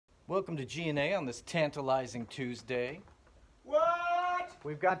Welcome to G&A on this Tantalizing Tuesday. What?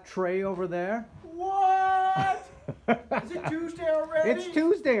 We've got Trey over there. What? Is it Tuesday already? It's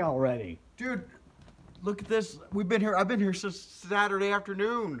Tuesday already. Dude, look at this. I've been here since Saturday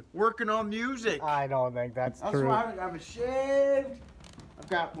afternoon working on music. I don't think that's That's true. why I haven't shaved.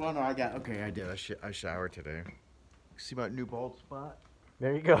 Okay, I did. I showered today. See my new bald spot?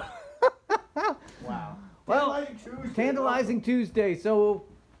 There you go. Wow. Well, Tantalizing Tuesday. So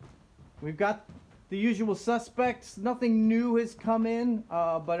we've got the usual suspects. Nothing new has come in,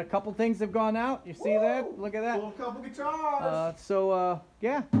 but a couple things have gone out. You see that? Look at that. A couple guitars.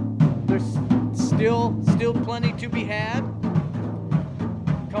 Yeah, there's still plenty to be had.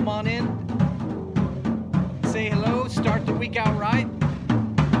 Come on in. Say hello. Start the week out right.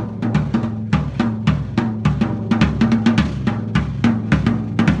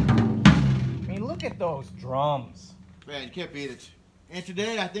 I mean, look at those drums. Man, you can't beat it. And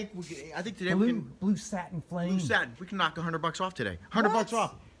today, I think today Blue satin flame. Blue satin. We can knock $100 off today. $100 What?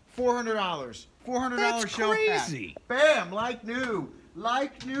 off. $400. $400 That's shelf crazy. pack. Bam! Like new.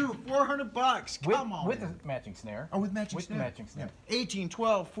 Like new. $400. Come on. With the matching snare. Oh, with matching with snare. the matching snare. Yeah. 18,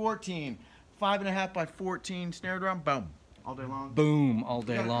 12, 14, 5.5 by 14 snare drum. Boom. All day long. Boom, all We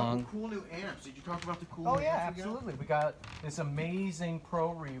day got a long. couple cool new amps. Did you talk about the cool Oh new yeah, amps we got? absolutely. We got this amazing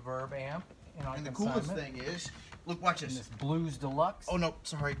Pro Reverb amp. And the coolest thing is, look, watch And this. this Blues Deluxe. Oh no,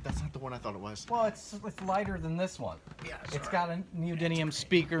 sorry, that's not the one I thought it was. Well, it's lighter than this one. Yeah, It's got a neodymium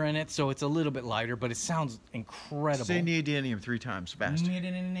speaker in it, so it's a little bit lighter, but it sounds incredible. Say neodymium 3 times fast.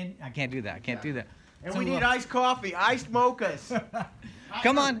 I can't do that. I can't do that. And So, we need iced coffee, iced mochas.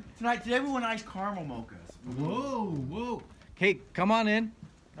 Come on. Today we want iced caramel mochas. Whoa, whoa. Okay, come on in.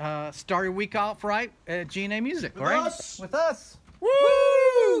 Start your week off right at G&A Music, With all right? us. With us.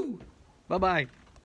 Woo! Bye-bye.